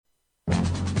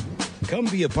Come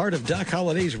be a part of Doc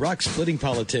Holliday's Rock Splitting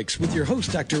Politics with your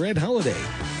host, Dr. Ed Holliday.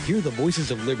 Hear the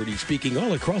voices of liberty speaking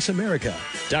all across America.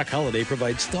 Doc Holliday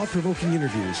provides thought-provoking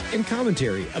interviews and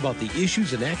commentary about the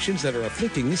issues and actions that are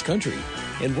afflicting this country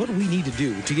and what we need to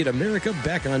do to get America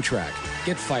back on track.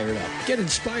 Get fired up, get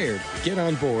inspired, get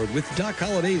on board with Doc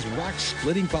Holliday's Rock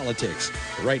Splitting Politics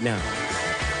right now.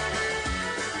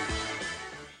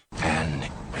 And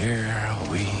here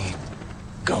we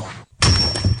go.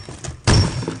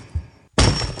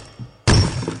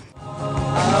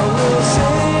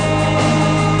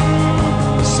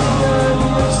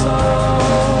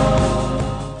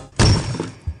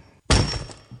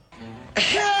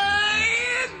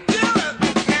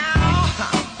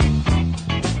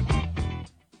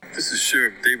 This is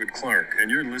Sheriff David Clark,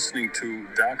 and you're listening to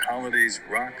Doc Holliday's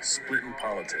Rock Splitting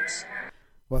Politics.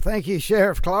 Well, thank you,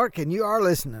 Sheriff Clark, and you are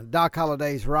listening to Doc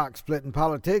Holliday's Rock Splitting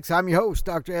Politics. I'm your host,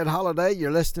 Dr. Ed Holliday.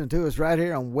 You're listening to us right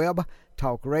here on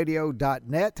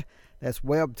webtalkradio.net. That's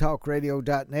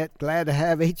webtalkradio.net. Glad to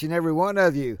have each and every one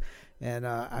of you. And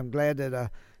I'm glad that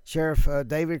Sheriff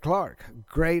David Clark,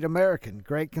 great American,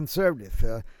 great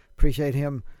conservative. Appreciate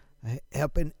him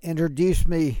helping introduce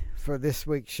me for this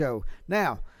week's show.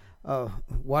 Now,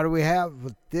 what do we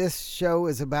have? This show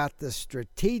is about the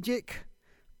Strategic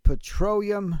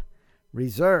Petroleum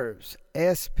Reserves,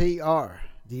 SPR.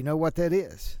 Do you know what that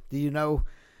is? Do you know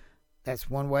that's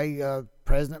one way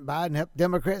President Biden helped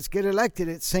Democrats get elected,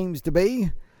 it seems to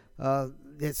be.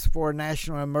 It's for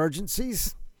national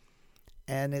emergencies,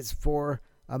 and it's for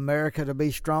America to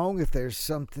be strong if there's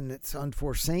something that's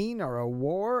unforeseen or a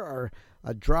war or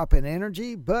a drop in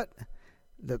energy. But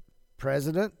the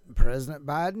President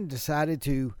Biden, decided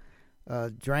to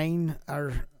drain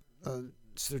our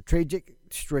strategic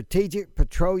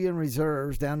petroleum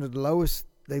reserves down to the lowest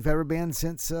they've ever been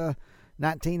since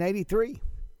 1983.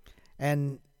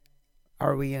 And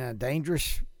are we in a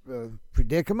dangerous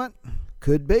predicament?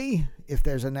 Could be if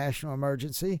there's a national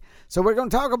emergency. So we're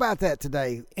going to talk about that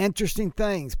today. Interesting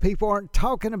things. People aren't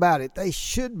talking about it. They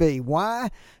should be. Why?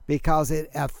 Because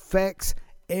it affects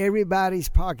everybody's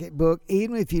pocketbook.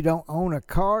 Even if you don't own a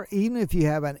car, even if you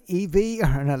have an EV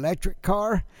or an electric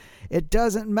car, it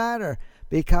doesn't matter,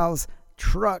 because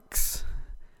trucks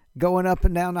going up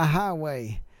and down the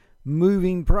highway,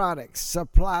 moving products,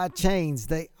 supply chains,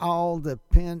 they all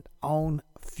depend on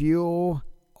fuel,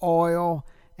 oil,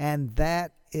 and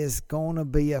that is going to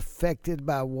be affected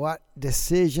by what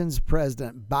decisions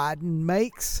President Biden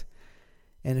makes.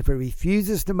 And if he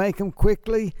refuses to make them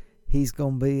quickly, he's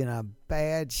going to be in a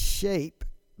bad shape,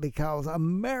 because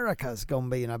America's going to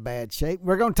be in a bad shape.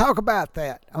 We're going to talk about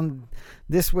that on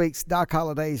this week's Doc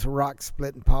Holliday's Rock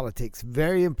Splitting Politics.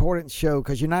 Very important show,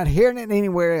 because you're not hearing it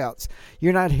anywhere else.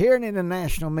 You're not hearing it in the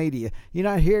national media. You're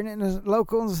not hearing it in the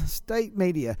local and state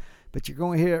media. But you're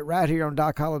going to hear it right here on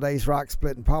Doc Holliday's Rock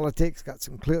Splitting Politics. Got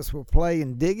some clips we'll play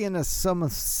and dig into some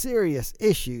serious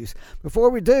issues. Before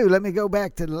we do, let me go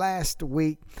back to last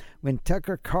week when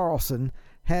Tucker Carlson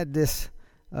had this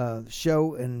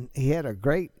show, and he had a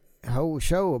great whole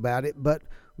show about it. But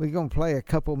we're going to play a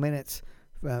couple minutes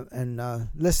and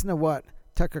listen to what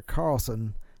Tucker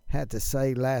Carlson had to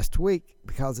say last week,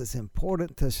 because it's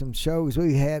important to some shows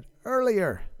we had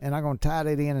earlier, and I'm going to tie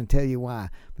it in and tell you why.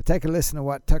 But take a listen to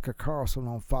what Tucker Carlson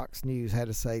on Fox News had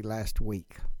to say last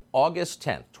week. August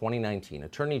 10th, 2019,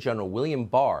 Attorney General William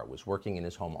Barr was working in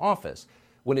his home office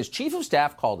when his chief of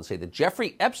staff called to say that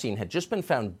Jeffrey Epstein had just been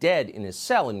found dead in his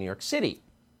cell in New York City.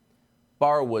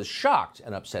 Barr was shocked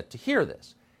and upset to hear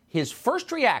this. His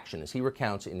first reaction, as he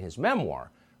recounts in his memoir,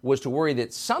 was to worry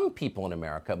that some people in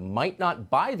America might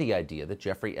not buy the idea that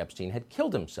Jeffrey Epstein had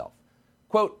killed himself.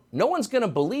 Quote, "No one's going to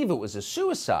believe it was a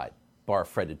suicide," Barr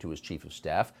fretted to his chief of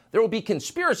staff. "There will be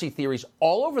conspiracy theories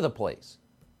all over the place."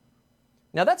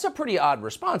 Now, that's a pretty odd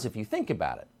response if you think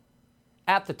about it.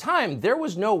 At the time, there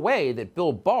was no way that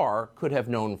Bill Barr could have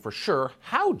known for sure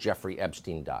how Jeffrey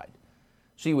Epstein died.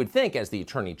 So you would think, as the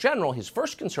Attorney General, his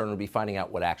first concern would be finding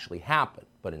out what actually happened.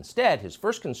 But instead, his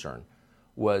first concern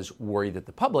was worried that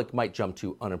the public might jump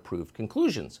to unapproved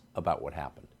conclusions about what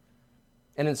happened.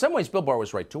 And in some ways, Bill Barr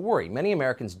was right to worry. Many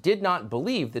Americans did not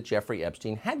believe that Jeffrey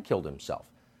Epstein had killed himself.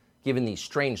 Given the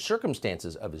strange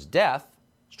circumstances of his death,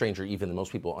 stranger even than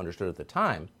most people understood at the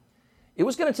time, it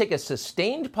was going to take a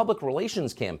sustained public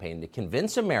relations campaign to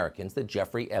convince Americans that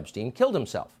Jeffrey Epstein killed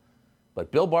himself.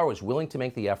 But Bill Barr was willing to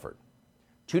make the effort.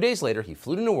 2 days later, he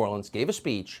flew to New Orleans, gave a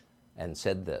speech, and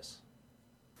said this.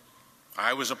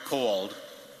 I was appalled,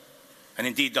 and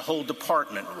indeed the whole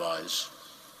department was,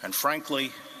 and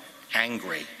frankly,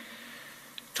 angry,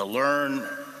 to learn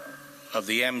of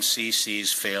the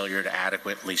MCC's failure to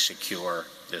adequately secure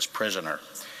this prisoner.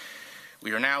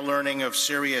 We are now learning of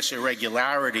serious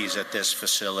irregularities at this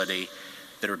facility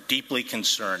that are deeply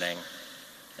concerning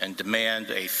and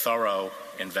demand a thorough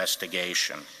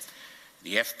investigation.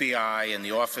 The FBI and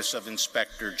the Office of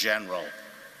Inspector General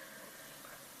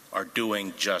are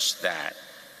doing just that.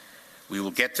 We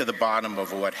will get to the bottom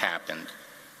of what happened,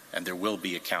 and there will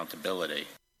be accountability.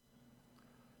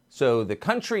 So the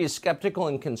country is skeptical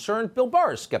and concerned. Bill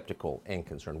Barr is skeptical and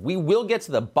concerned. We will get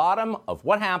to the bottom of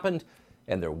what happened,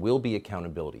 and there will be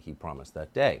accountability, he promised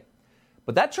that day.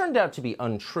 But that turned out to be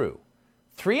untrue.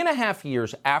 3.5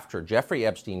 years after Jeffrey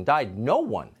Epstein died, no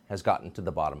one has gotten to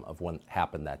the bottom of what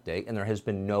happened that day, and there has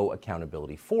been no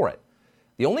accountability for it.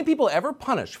 The only people ever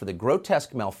punished for the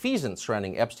grotesque malfeasance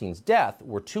surrounding Epstein's death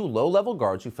were 2 low-level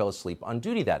guards who fell asleep on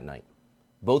duty that night.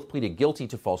 Both pleaded guilty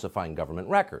to falsifying government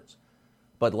records.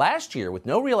 But last year, with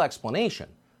no real explanation,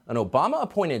 an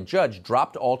Obama-appointed judge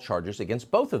dropped all charges against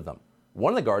both of them.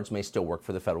 One of the guards may still work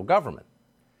for the federal government.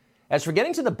 As for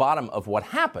getting to the bottom of what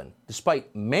happened,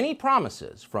 despite many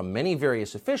promises from many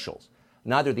various officials,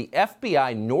 neither the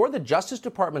FBI nor the Justice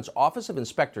Department's Office of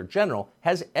Inspector General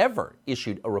has ever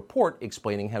issued a report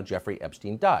explaining how Jeffrey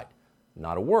Epstein died.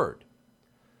 Not a word.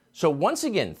 So once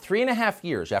again, 3.5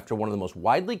 years after one of the most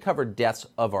widely covered deaths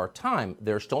of our time,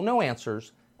 there are still no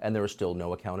answers and there is still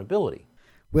no accountability.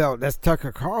 Well, that's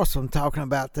Tucker Carlson talking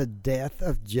about the death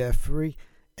of Jeffrey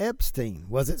Epstein.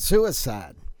 Was it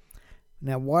suicide?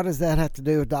 Now, what does that have to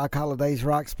do with Doc Holliday's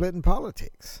Rock Splitting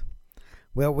Politics?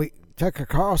 Well, Tucker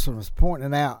Carlson was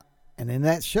pointing out, and in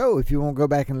that show, if you want to go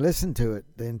back and listen to it,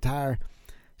 the entire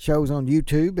show's on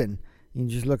YouTube, and you can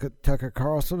just look at Tucker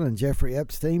Carlson and Jeffrey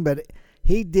Epstein, but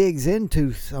he digs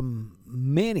into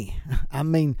many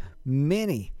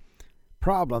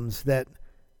problems that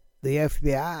the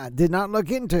FBI did not look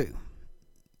into.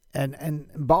 And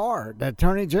Barr, the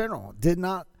Attorney General, did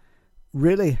not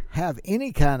really have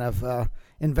any kind of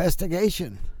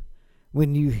investigation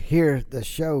when you hear the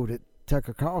show that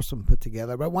Tucker Carlson put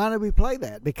together. But why did we play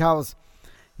that? Because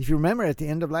if you remember, at the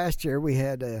end of last year, we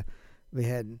had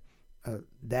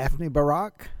Daphne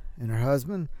Barak and her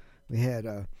husband. We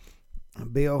had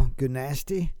Bill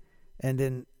Gunasty,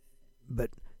 but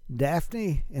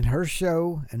Daphne in her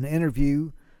show, an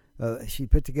interview she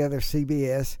put together,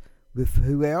 CBS, with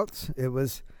who else? It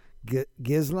was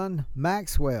Ghislaine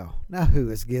Maxwell. Now, who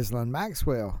is Ghislaine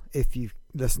Maxwell? If you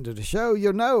listen to the show,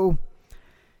 you'll know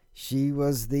she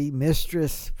was the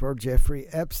mistress for Jeffrey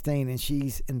Epstein, and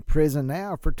she's in prison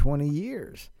now for 20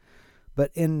 years.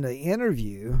 But in the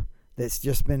interview that's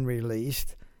just been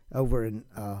released over in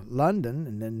London,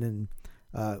 and then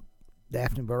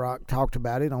Daphne Barak talked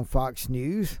about it on Fox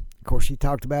News. Of course, she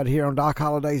talked about it here on Doc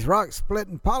Holliday's Rock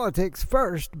Splitting Politics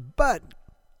first, but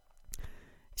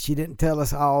she didn't tell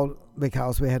us all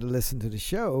because we had to listen to the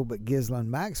show. But Ghislaine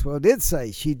Maxwell did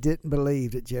say she didn't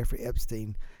believe that Jeffrey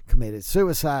Epstein committed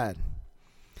suicide.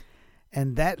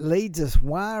 And that leads us,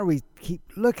 why we keep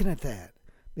looking at that?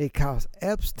 Because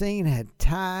Epstein had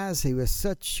ties. He was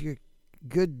such a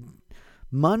good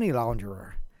money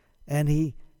launderer. And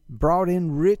he brought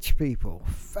in rich people,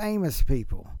 famous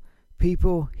people,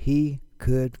 people he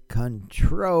could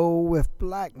control with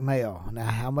blackmail. Now,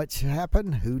 how much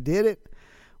happened? Who did it?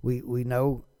 We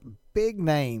know big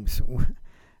names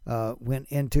went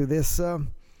into this,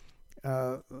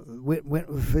 went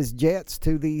with his jets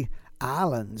to the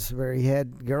islands where he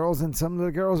had girls, and some of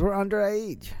the girls were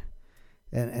underage.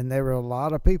 And there were a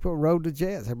lot of people who rode the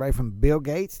jets, everybody from Bill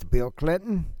Gates to Bill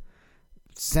Clinton,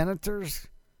 senators,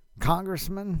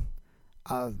 congressmen,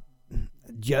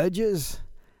 judges.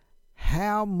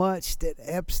 How much did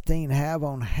Epstein have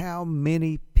on how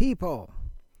many people?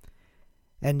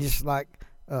 And just like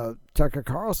Tucker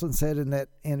Carlson said in that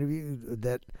interview,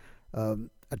 that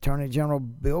Attorney General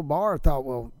Bill Barr thought,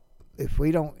 well, if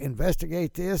we don't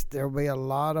investigate this, there'll be a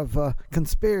lot of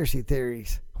conspiracy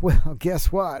theories. Well,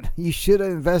 guess what? You should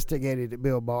have investigated it,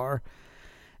 Bill Barr.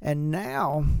 And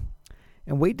now,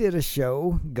 and we did a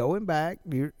show going back,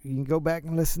 you can go back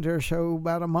and listen to our show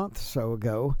about a month or so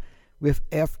ago, with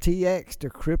FTX, the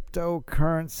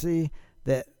cryptocurrency,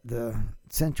 that the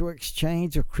central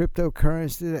exchange of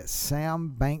cryptocurrency that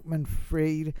Sam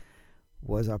Bankman-Fried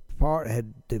was a part,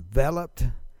 had developed.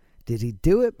 Did he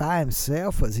do it by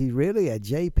himself? Was he really a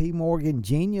J.P. Morgan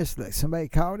genius like somebody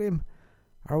called him?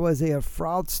 Or was he a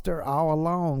fraudster all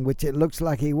along, which it looks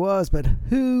like he was, but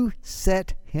who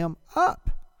set him up?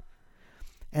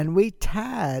 And we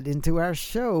tied into our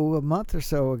show a month or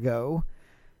so ago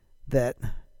that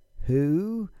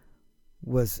who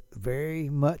was very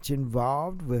much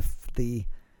involved with the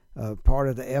part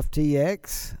of the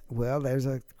FTX. Well, there's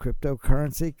a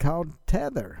cryptocurrency called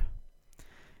Tether.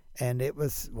 And it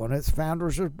was one of its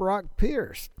founders was Brock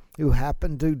Pierce, who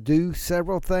happened to do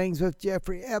several things with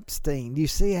Jeffrey Epstein. Do you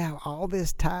see how all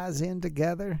this ties in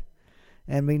together?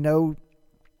 And we know,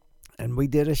 and we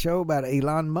did a show about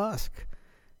Elon Musk.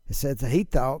 It said that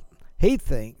he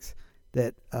thinks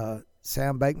that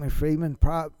Sam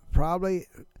Bankman-Fried probably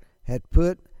had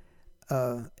put,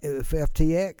 if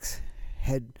FTX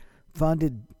had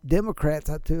funded Democrats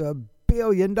up to $1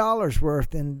 billion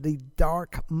worth in the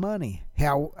dark money.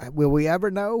 How will we ever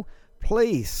know?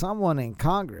 Please, someone in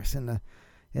Congress, in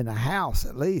the House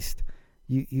at least,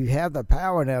 you have the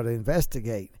power now to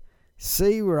investigate.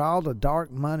 See where all the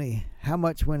dark money, how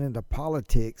much went into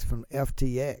politics from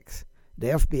FTX. The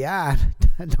FBI,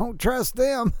 don't trust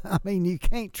them. I mean, you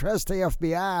can't trust the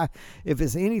FBI if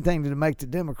it's anything to make the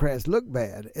Democrats look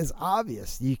bad. It's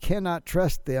obvious. You cannot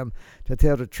trust them to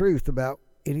tell the truth about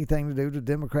anything to do with the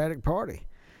Democratic Party.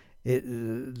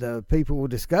 The people will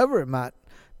discover it might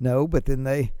know, but then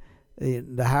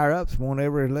the higher-ups won't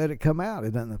ever let it come out.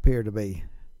 It doesn't appear to be.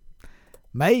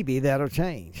 Maybe that'll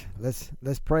change. Let's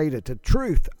pray that the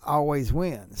truth always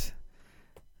wins,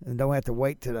 and don't have to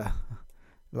wait to the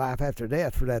life after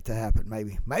death for that to happen.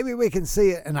 Maybe we can see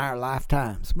it in our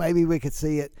lifetimes. Maybe we could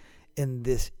see it in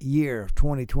this year of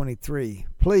 2023.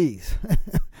 Please,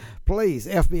 please,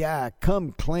 FBI,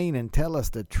 come clean and tell us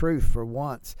the truth for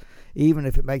once, even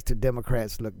if it makes the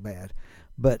Democrats look bad.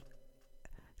 But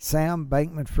Sam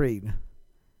Bankman-Fried,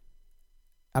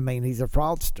 I mean, he's a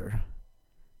fraudster,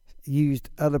 used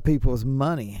other people's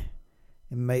money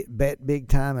and bet big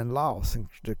time and lost, and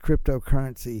the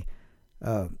cryptocurrency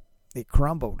it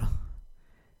crumbled,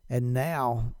 and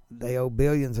now they owe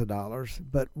billions of dollars.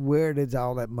 But where did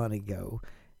all that money go?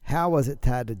 How was it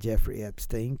tied to Jeffrey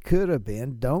Epstein? Could have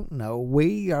been, don't know.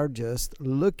 We are just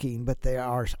looking, but there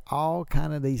are all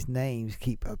kind of these names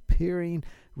keep appearing,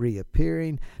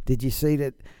 reappearing. Did you see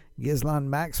that Ghislaine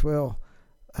Maxwell,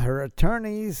 her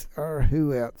attorneys, or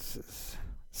who else?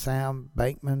 Sam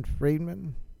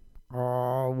Bankman-Fried?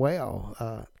 Oh,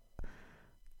 well,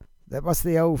 that was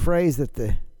the old phrase that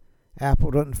the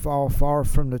apple doesn't fall far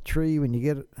from the tree. When you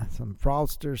get some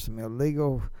fraudsters, some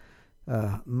illegal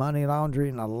money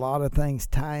laundering, a lot of things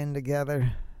tying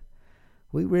together,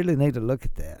 we really need to look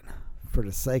at that for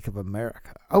the sake of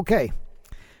America. Okay,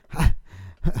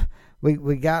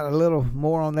 we got a little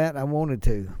more on that than I wanted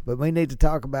to, but we need to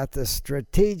talk about the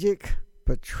Strategic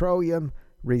Petroleum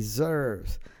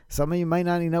Reserves. Some of you may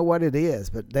not even know what it is,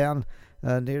 but down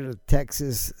near the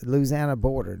Texas-Louisiana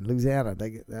border, Louisiana,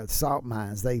 they salt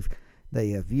mines. They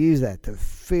have used that to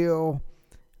fill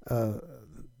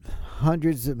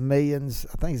hundreds of millions.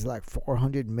 I think it's like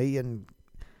 400 million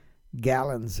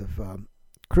gallons of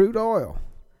crude oil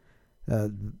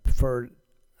for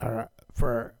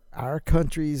our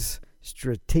country's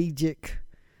strategic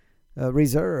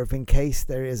reserve in case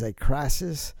there is a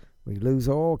crisis. We lose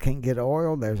oil, can't get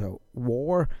oil. There's a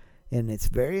war, and it's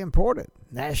very important.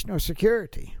 National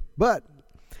security. But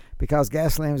because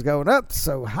gasoline was going up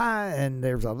so high and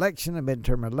there was election and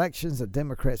midterm elections, the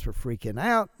Democrats were freaking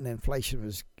out and inflation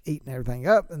was eating everything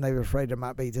up, and they were afraid there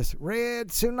might be this red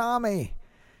tsunami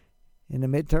in the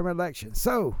midterm election.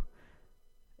 So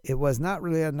it was not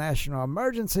really a national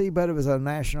emergency, but it was a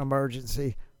national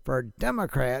emergency for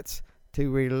Democrats to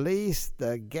release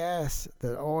the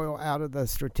oil out of the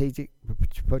Strategic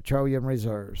Petroleum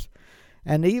Reserves.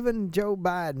 And even Joe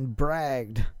Biden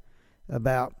bragged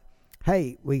about,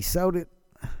 hey, we sold it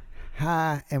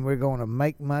high and we're going to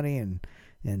make money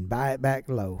and buy it back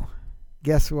low.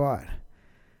 Guess what?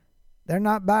 They're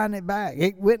not buying it back.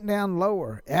 It went down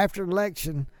lower. After the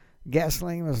election,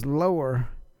 gasoline was lower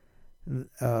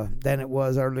than it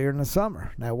was earlier in the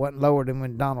summer. Now, it wasn't lower than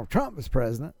when Donald Trump was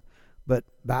president, but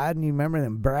Biden, you remember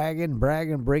them bragging,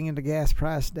 bringing the gas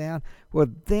price down? Well,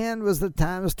 then was the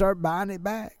time to start buying it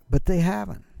back, but they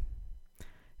haven't.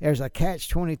 There's a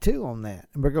catch-22 on that,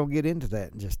 and we're going to get into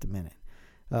that in just a minute.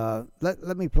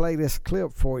 Let me play this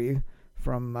clip for you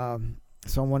from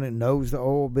someone that knows the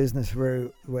oil business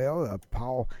very well.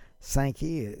 Paul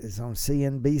Sankey is on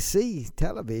CNBC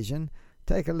television.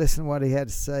 Take a listen to what he had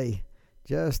to say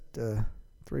just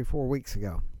 3-4 weeks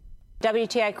ago.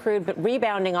 WTI crude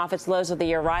rebounding off its lows of the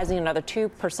year, rising another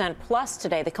 2% plus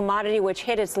today. The commodity, which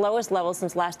hit its lowest level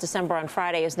since last December on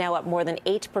Friday, is now up more than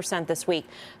 8% this week.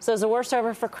 So is the worst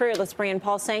over for crude? Let's bring in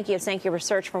Paul Sankey of Sankey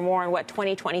Research for more on what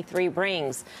 2023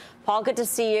 brings. Paul, good to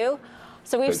see you.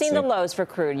 So we've seen the lows for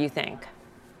crude, you think?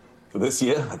 For this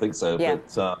year, I think so. Yeah.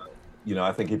 But,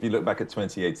 I think if you look back at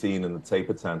 2018 and the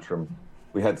taper tantrum,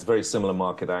 we had very similar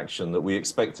market action that we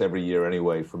expect every year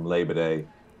anyway from Labor Day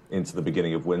into the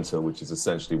beginning of winter, which is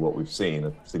essentially what we've seen,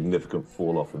 a significant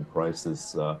fall off in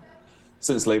prices.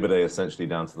 since Labor Day, essentially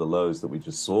down to the lows that we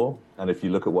just saw. And if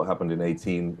you look at what happened in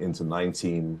 18 into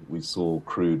 19, we saw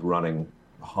crude running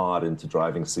hard into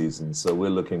driving season. So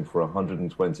we're looking for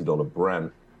 $120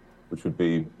 Brent, which would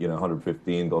be,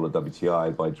 $115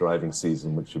 WTI by driving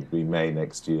season, which would be May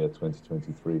next year,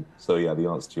 2023. So yeah, the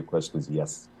answer to your question is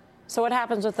yes. So what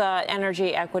happens with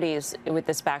energy equities with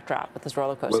this backdrop, with this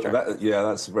roller coaster? Well,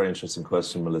 that's a very interesting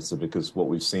question, Melissa, because what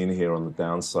we've seen here on the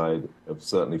downside,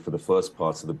 certainly for the first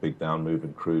part of the big down move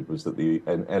in crude, was that the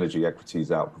energy equities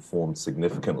outperformed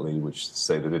significantly, which to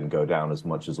say they didn't go down as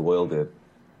much as oil did.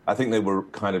 I think they were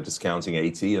kind of discounting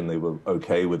 80 and they were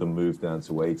okay with a move down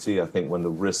to 80. I think when the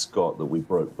risk got that we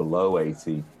broke below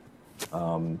 80,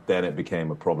 then it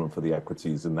became a problem for the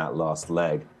equities in that last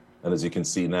leg. And as you can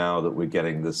see now that we're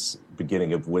getting this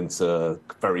beginning of winter,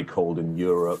 very cold in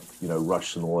Europe,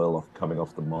 Russian oil coming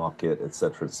off the market, et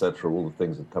cetera, all the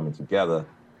things are coming together.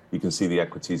 You can see the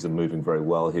equities are moving very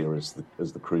well here as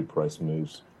the crude price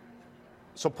moves.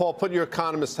 So, Paul, put your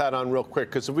economist hat on real quick,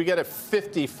 because if we get a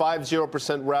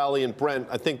 50% rally in Brent,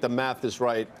 I think the math is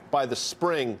right, by the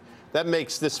spring, that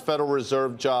makes this Federal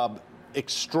Reserve job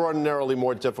extraordinarily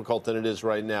more difficult than it is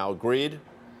right now. Agreed?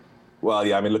 Well,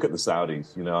 yeah, look at the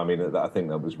Saudis. I think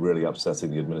that was really upsetting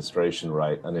the administration,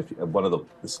 right? And one of the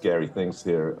scary things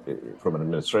here from an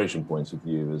administration point of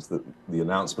view is that the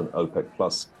announcement OPEC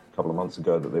Plus a couple of months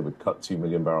ago that they would cut 2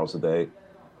 million barrels a day,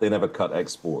 they never cut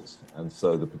exports. And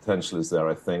so the potential is there,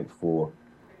 I think, for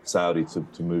Saudi to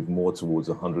move more towards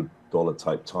a $100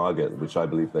 type target, which I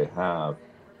believe they have.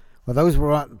 Well, those were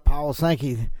what Paul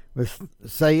Sankey was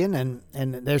saying, and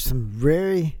there's some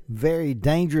very, very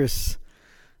dangerous,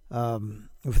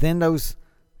 within those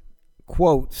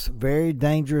quotes, very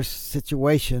dangerous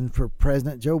situation for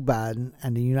President Joe Biden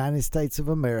and the United States of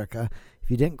America.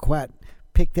 If you didn't quite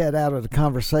pick that out of the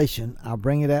conversation, I'll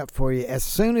bring it out for you as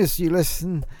soon as you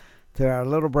listen to our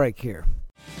little break here.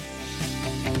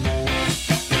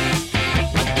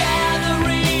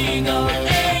 Gathering of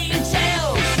angels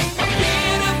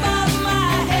appeared above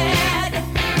my head.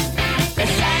 They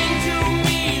sang to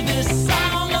me this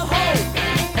song of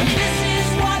hope, and this is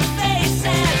what they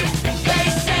said. They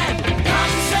said,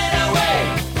 come sail away,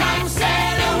 come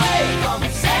sail away, come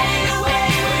sail away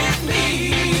with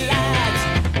me, lads.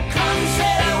 Come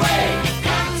sail away,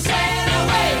 come sail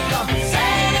away, come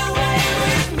sail away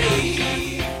with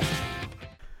me.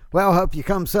 Well, hope you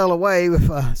come sail away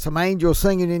with some angels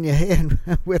singing in your head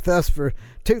with us for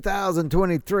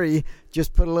 2023.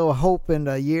 Just put a little hope in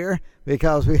the year,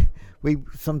 because we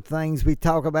some things we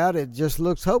talk about, it just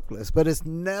looks hopeless, but it's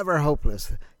never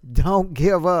hopeless. Don't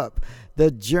give up.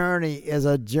 The journey is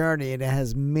a journey, and it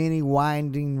has many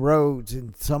winding roads,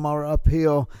 and some are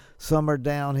uphill, some are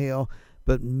downhill,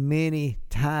 but many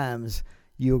times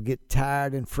you'll get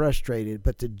tired and frustrated.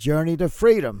 But the journey to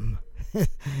freedom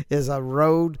is a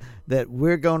road that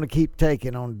we're going to keep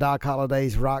taking on Doc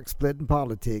Holliday's Rock Splitting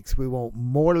Politics. We want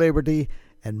more liberty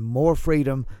and more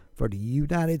freedom for the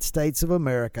United States of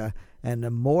America. And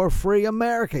the more free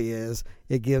America is,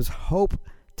 it gives hope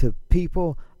to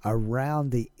people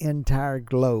around the entire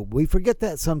globe. We forget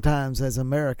that sometimes as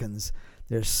Americans.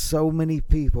 There's so many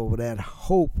people that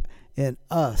hope in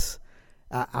us.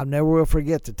 I never will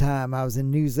forget the time I was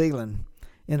in New Zealand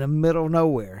in the middle of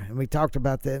nowhere, and we talked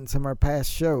about that in some of our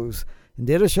past shows and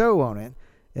did a show on it.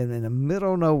 And in the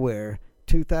middle of nowhere,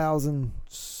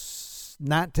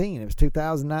 2019, it was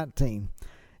 2019,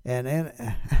 and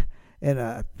in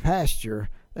a pasture,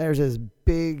 there's this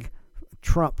big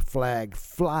Trump flag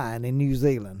flying in New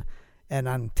Zealand. And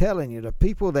I'm telling you, the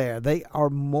people there, they are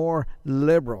more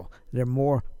liberal. They're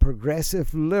more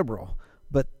progressive liberal.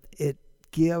 But it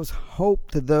gives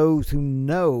hope to those who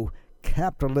know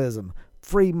capitalism,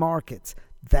 free markets.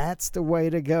 That's the way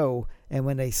to go. And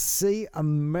when they see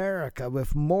America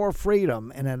with more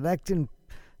freedom and electing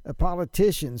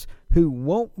politicians who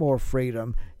want more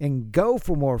freedom and go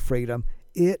for more freedom,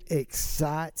 it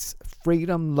excites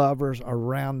freedom lovers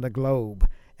around the globe.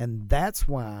 And that's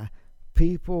why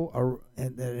people are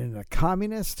in the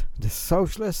communists, the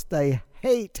socialists, they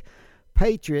hate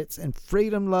patriots and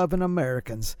freedom-loving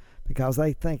Americans, because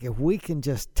they think if we can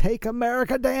just take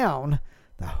America down,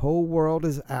 the whole world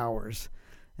is ours.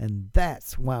 And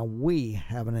that's why we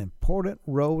have an important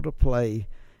role to play.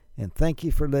 And thank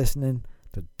you for listening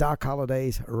to Doc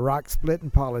Holliday's Rock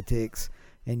Splitting Politics.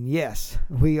 And yes,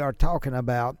 we are talking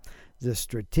about the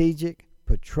Strategic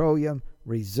Petroleum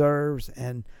Reserves.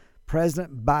 And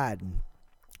President Biden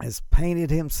has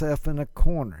painted himself in a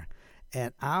corner.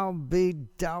 And I'll be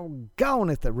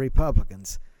doggone if the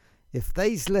Republicans, if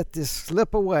they let this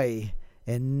slip away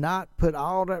and not put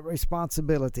all that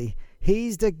responsibility.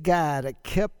 He's the guy that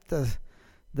kept the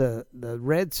the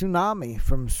red tsunami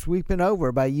from sweeping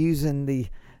over by using the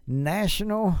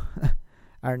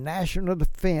our national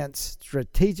defense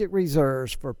strategic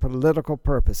reserves for political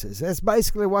purposes. That's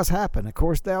basically what's happened. Of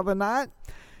course, the other night,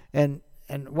 and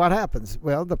what happens?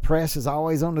 Well, the press is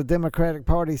always on the Democratic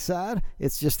Party side.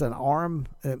 It's just an arm.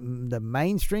 The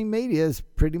mainstream media is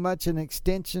pretty much an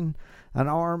extension, an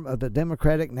arm of the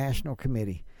Democratic National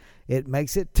Committee. It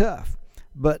makes it tough.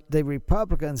 But the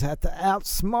Republicans have to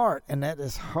outsmart, and that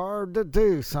is hard to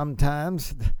do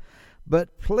sometimes.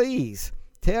 But please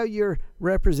tell your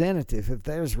representative, if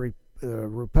there's a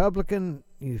Republican,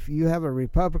 if you have a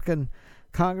Republican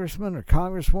congressman or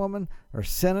congresswoman or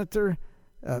senator,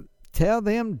 tell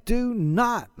them do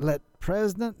not let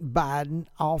President Biden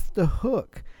off the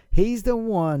hook. He's the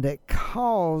one that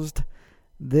caused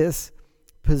this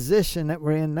position that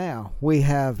we're in now. We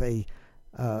have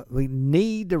we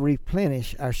need to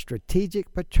replenish our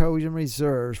strategic petroleum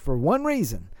reserves for one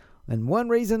reason, and one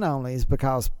reason only, is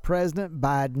because President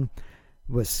Biden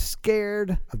was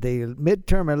scared of the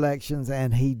midterm elections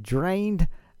and he drained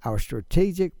our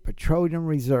strategic petroleum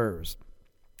reserves.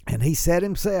 And he said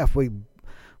himself, we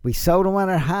sold them when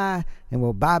they're high and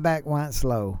we'll buy back when it's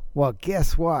low. Well,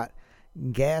 guess what?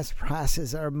 Gas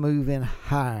prices are moving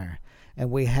higher and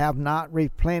we have not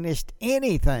replenished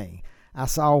anything. I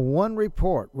saw one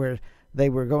report where they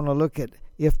were going to look at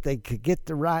if they could get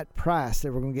the right price, they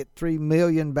were going to get 3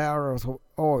 million barrels of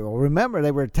oil. Remember, they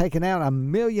were taking out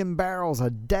 1 million barrels a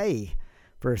day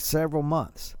for several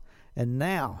months. And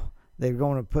now they're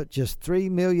going to put just 3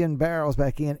 million barrels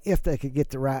back in if they could get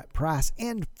the right price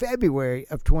in February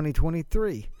of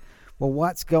 2023. Well,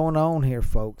 what's going on here,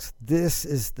 folks? This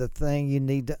is the thing you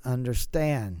need to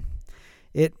understand.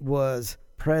 It was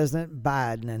President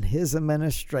Biden and his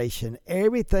administration.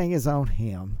 Everything is on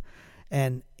him.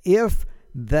 And if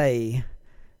they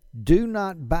do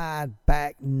not buy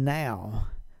back now,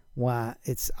 why,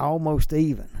 it's almost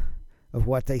even of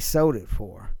what they sold it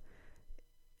for.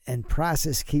 And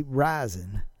prices keep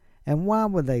rising. And why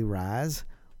would they rise?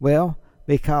 Well,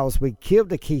 because we killed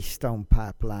the Keystone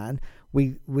Pipeline.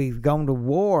 We've gone to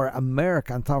war.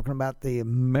 America, I'm talking about the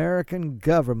American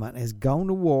government, has gone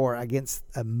to war against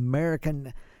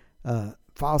American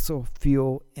fossil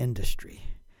fuel industry.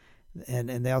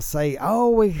 And they'll say,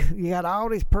 oh, you got all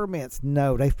these permits.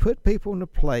 No, they've put people into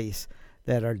place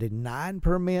that are denying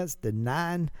permits,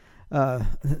 denying all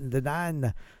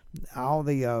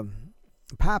the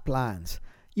pipelines.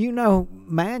 You know,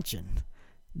 Manchin,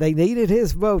 they needed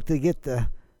his vote to get the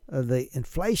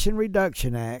Inflation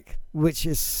Reduction Act, which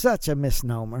is such a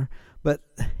misnomer, but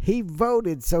he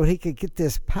voted so he could get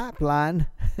this pipeline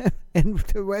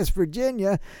into West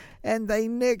Virginia, and they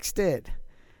nixed it.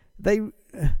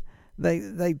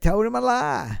 They told him a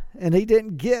lie, and he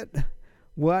didn't get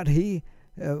what he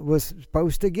was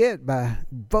supposed to get by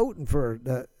voting for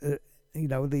the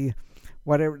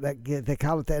whatever that they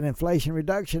call it, that Inflation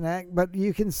Reduction Act. But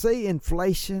you can see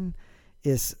inflation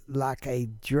is like a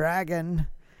dragon,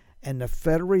 and the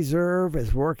Federal Reserve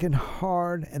is working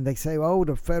hard, and they say, oh,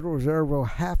 the Federal Reserve will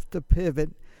have to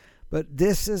pivot. But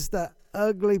this is the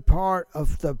ugly part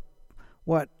of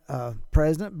what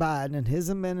President Biden and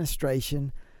his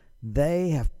administration, they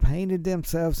have painted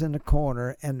themselves in the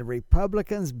corner, and the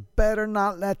Republicans better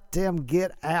not let them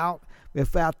get out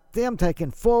without them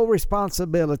taking full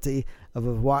responsibility of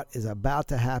what is about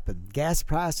to happen. Gas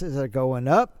prices are going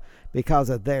up because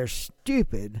of their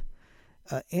stupid,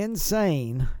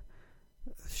 insane,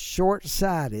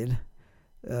 short-sighted,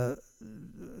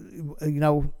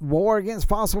 war against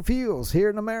fossil fuels here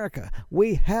in America.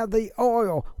 We have the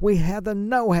oil, we have the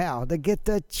know-how to get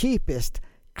the cheapest,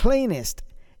 cleanest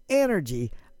energy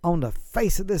on the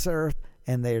face of this earth,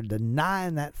 and they're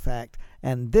denying that fact.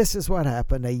 And this is what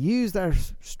happened. They used our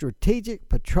strategic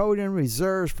petroleum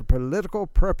reserves for political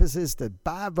purposes to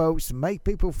buy votes, to make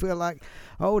people feel like,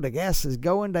 oh, the gas is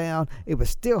going down. It was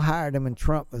still higher than when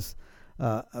Trump was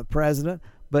president,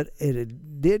 but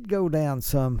it did go down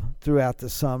some throughout the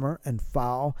summer and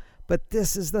fall. But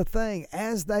this is the thing,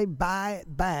 as they buy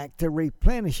it back to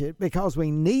replenish it, because we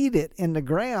need it in the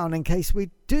ground in case we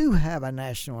do have a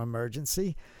national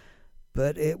emergency,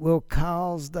 but it will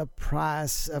cause the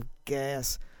price of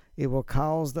gas, it will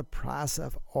cause the price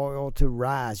of oil to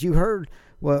rise. You heard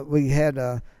what we had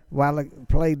while I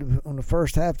played on the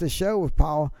first half of the show with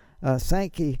Paul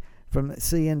Sankey from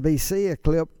CNBC, a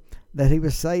clip that he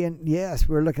was saying, yes,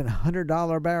 we're looking at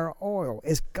 $100 barrel oil.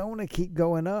 It's going to keep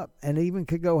going up and even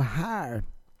could go higher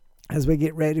as we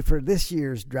get ready for this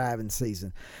year's driving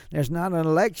season. There's not an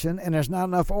election, and there's not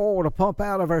enough oil to pump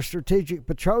out of our strategic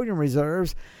petroleum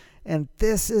reserves. And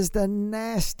this is the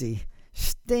nasty,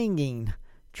 stinging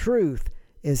truth.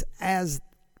 is as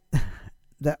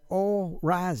the oil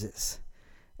rises,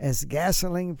 as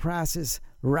gasoline prices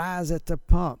rise at the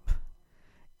pump,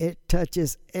 it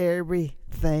touches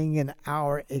everything in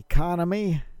our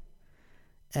economy.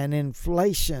 And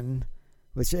inflation,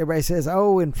 which everybody says,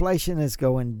 oh, inflation is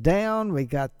going down. We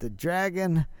got the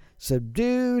dragon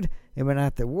subdued, and we don't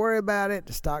have to worry about it.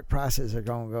 The stock prices are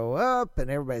going to go up, and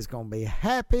everybody's going to be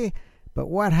happy. But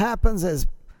what happens as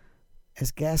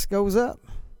gas goes up?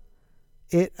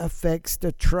 It affects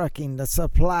the trucking, the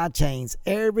supply chains.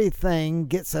 Everything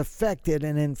gets affected,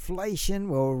 and inflation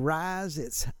will rise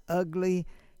its ugly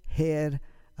head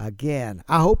again.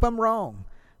 I hope I'm wrong,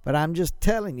 but I'm just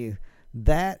telling you,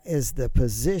 that is the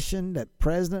position that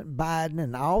President Biden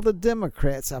and all the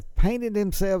Democrats have painted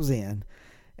themselves in.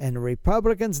 And the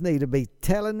Republicans need to be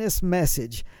telling this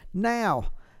message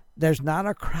now. There's not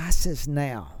a crisis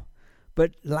now,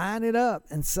 but line it up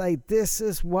and say this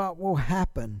is what will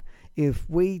happen if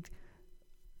we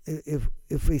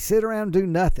sit around and do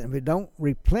nothing. If we don't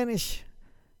replenish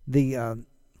the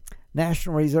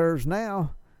national reserves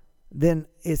now, then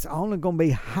it's only going to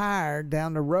be higher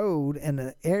down the road.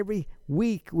 And every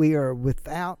week we are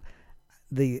without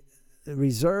the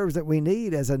reserves that we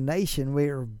need as a nation. We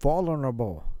are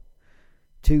vulnerable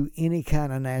to any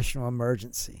kind of national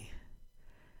emergency.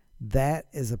 That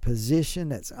is a position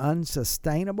that's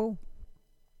unsustainable,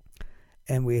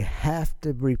 and we have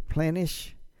to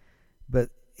replenish. But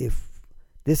if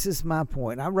this is my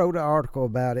point, I wrote an article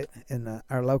about it in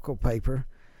our local paper,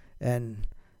 and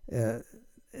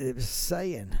it was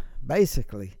saying,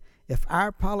 basically, if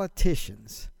our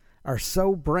politicians are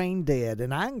so brain dead,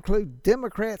 and I include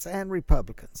Democrats and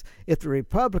Republicans, if the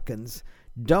Republicans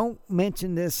don't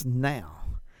mention this now,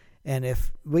 and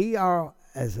if we are,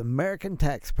 as American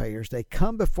taxpayers, they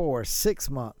come before us 6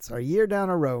 months or a year down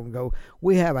the road and go,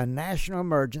 we have a national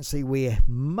emergency, we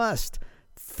must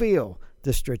fill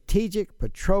the strategic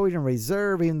petroleum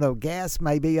reserve, even though gas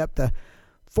may be up to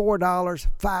 $4,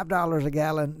 $5 a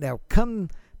gallon. They'll come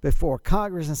before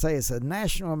Congress and say it's a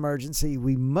national emergency.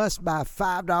 We must buy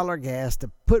 $5 gas to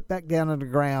put back down on the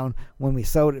ground when we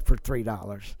sold it for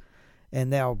 $3.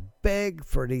 And they'll beg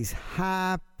for these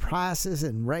high prices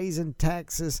and raising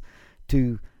taxes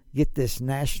to get this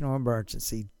national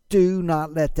emergency. Do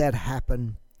not let that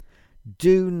happen.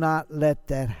 Do not let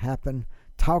that happen.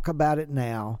 Talk about it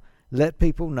now. Let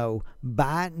people know.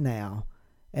 Buy it now.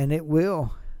 And it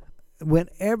will.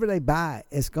 Whenever they buy it,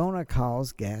 it's going to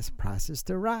cause gas prices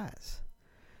to rise.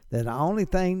 The only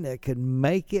thing that could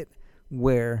make it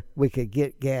where we could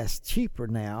get gas cheaper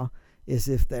now is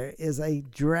if there is a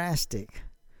drastic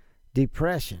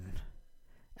depression.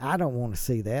 I don't want to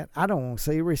see that. I don't want to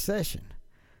see a recession.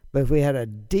 But if we had a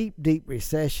deep, deep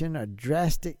recession, a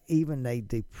drastic, even a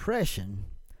depression,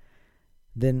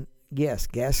 then yes,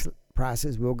 gas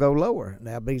prices will go lower.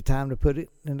 That'll be time to put it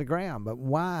in the ground. But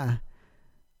why?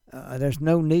 There's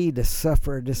no need to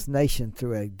suffer this nation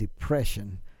through a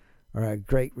depression or a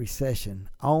great recession.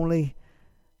 Only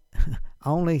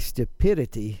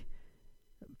stupidity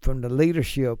from the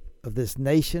leadership of this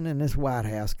nation and this White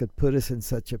House could put us in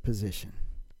such a position.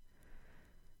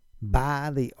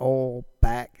 Buy the oil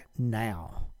back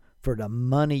now for the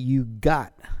money you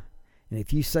got. And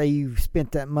if you say you've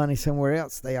spent that money somewhere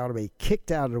else, they ought to be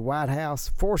kicked out of the White House,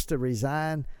 forced to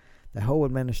resign, the whole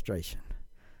administration.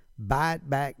 Buy it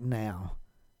back now.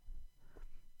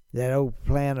 That old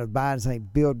plan of Biden saying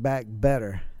build back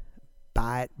better.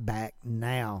 Buy it back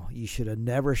now. You should have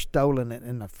never stolen it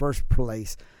in the first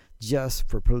place just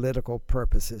for political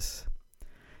purposes.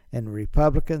 And the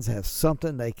Republicans have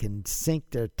something they can sink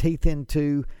their teeth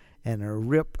into and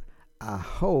rip a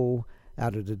hole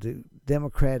out of the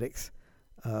Democrats'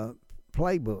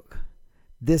 playbook.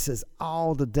 This is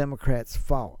all the Democrats'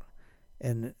 fault.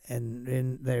 And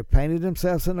they're painted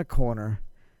themselves in a corner,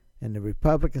 and the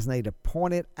Republicans need to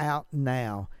point it out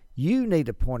now. You need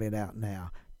to point it out now.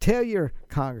 Tell your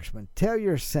congressman, tell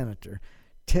your senator,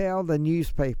 tell the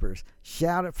newspapers,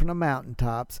 shout it from the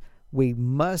mountaintops. We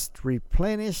must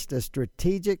replenish the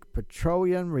strategic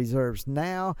petroleum reserves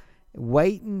now.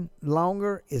 Waiting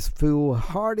longer is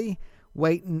foolhardy.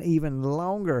 Waiting even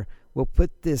longer will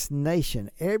put this nation,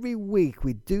 every week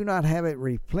we do not have it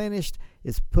replenished,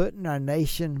 is putting our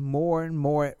nation more and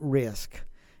more at risk.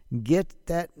 Get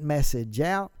that message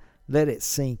out, let it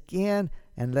sink in,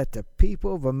 and let the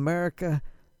people of America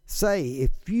say,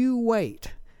 if you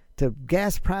wait till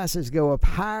gas prices go up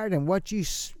higher than what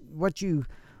you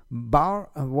bought,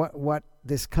 what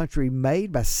this country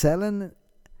made by selling,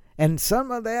 and some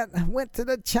of that went to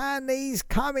the Chinese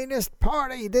Communist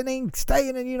Party, didn't even stay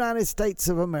in the United States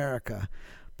of America.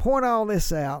 Point all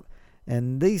this out,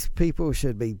 and these people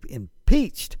should be impeached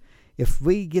impeached if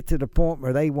we get to the point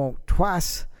where they want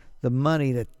twice the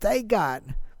money that they got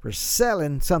for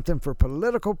selling something for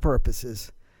political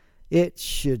purposes. It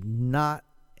should not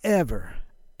ever,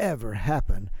 ever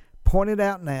happen. Point it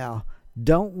out now.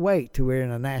 Don't wait till we're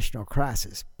in a national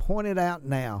crisis. Point it out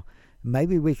now.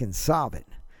 Maybe we can solve it.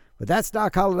 But that's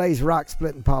Doc Holliday's Rock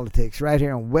Splitting Politics right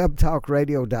here on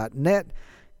webtalkradio.net.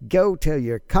 Go tell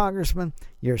your congressman,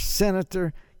 your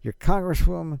senator, your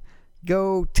congresswoman,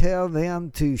 go tell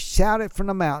them to shout it from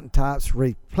the mountaintops.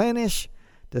 Replenish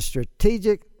the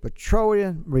Strategic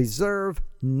Petroleum Reserve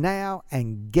now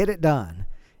and get it done.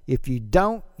 If you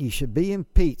don't, you should be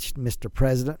impeached, Mr.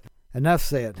 President. Enough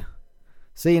said.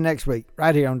 See you next week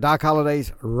right here on Doc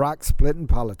Holliday's Rock Splitting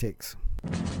Politics.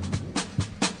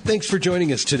 Thanks for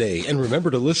joining us today, and remember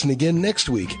to listen again next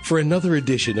week for another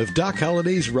edition of Doc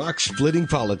Holliday's Rock Splitting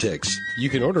Politics.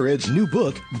 You can order Ed's new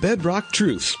book, Bedrock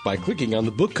Truths, by clicking on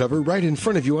the book cover right in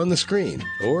front of you on the screen,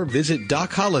 or visit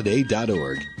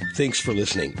DocHolliday.org. Thanks for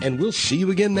listening, and we'll see you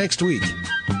again next week.